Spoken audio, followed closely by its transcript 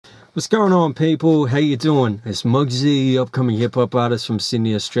What's going on, people? How you doing? It's MUGZY, upcoming hip-hop artist from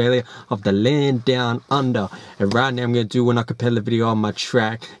Sydney, Australia, of the land down under. And right now I'm going to do an acapella video on my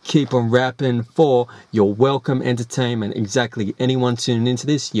track, Keep On Rapping, for your welcome entertainment. Exactly, anyone tuning into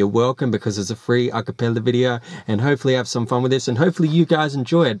this, you're welcome, because it's a free acapella video, and hopefully have some fun with this, and hopefully you guys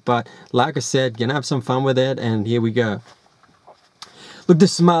enjoy it. But like I said, gonna have some fun with it, and here we go. Look,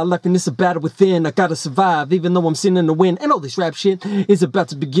 this is my life and it's a battle within. I gotta survive even though I'm sitting in the wind. And all this rap shit is about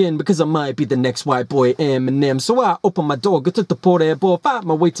to begin, because I might be the next white boy Eminem. So I open my door, go to the port airport, fight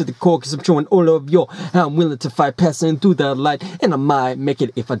my way to the core, cause I'm showing all of you how I'm willing to fight, passing through the light. And I might make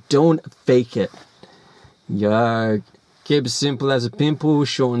it if I don't fake it. Yo, keep it simple as a pimple,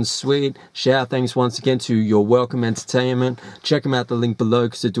 short and sweet. Shout out thanks once again to Your Welcome Entertainment. Check them out, the link below,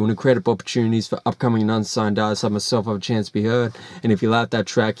 because they're doing incredible opportunities for upcoming and unsigned artists like myself have a chance to be heard. And if you like that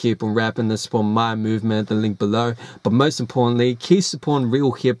track, keep on rapping, then support my movement, the link below. But most importantly, keep supporting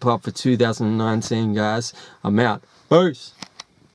real hip hop for 2019, guys. I'm out. Peace.